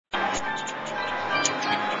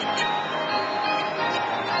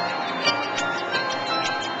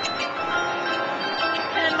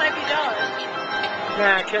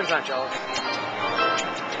Nah, Ken's not jealous. Did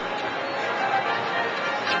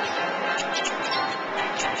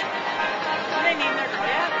they name their girl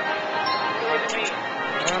yet? Or was it me?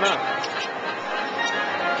 I don't know.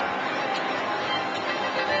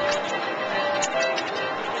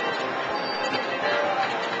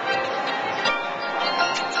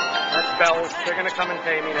 That's bells. They're gonna come and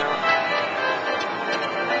pay me now.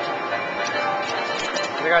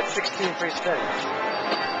 They got 16 free spins.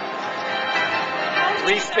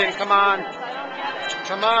 Respin, come on. I don't get it.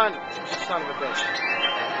 Come on. You son of a bitch.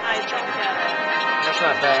 I don't get it. That's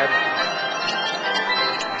not bad.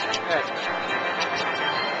 Hey.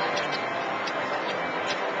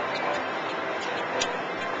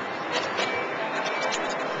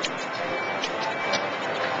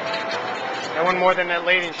 I won more than that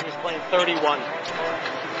lady and she was playing 31. Wow.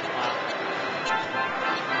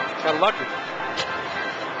 Got lucky.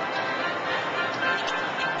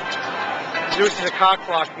 Zeus is a cock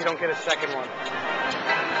block if you don't get a second one.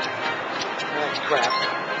 That's crap.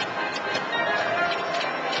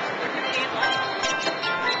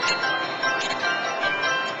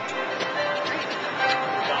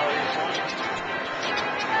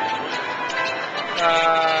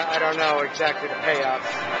 I don't know exactly the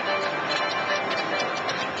payouts.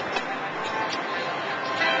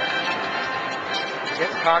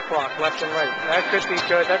 Getting cock block left and right. That could be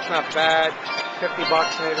good. That's not bad.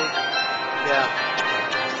 $50 maybe. Yeah.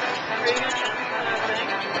 Are you going to send me that thing?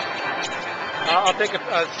 I'll take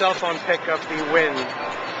a cell phone pic of the win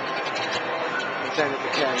and send it to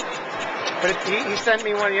Ken. But he sent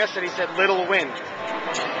me one yesterday. He said little win.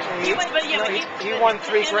 He won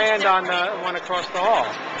 $3 grand on the one across the hall.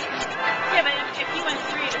 Yeah, but if he won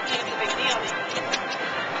 3, it's a big deal.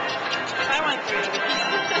 If I won 3, it would be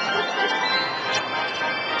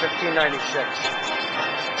 $15.96.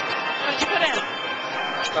 What'd you put in?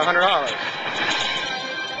 $100.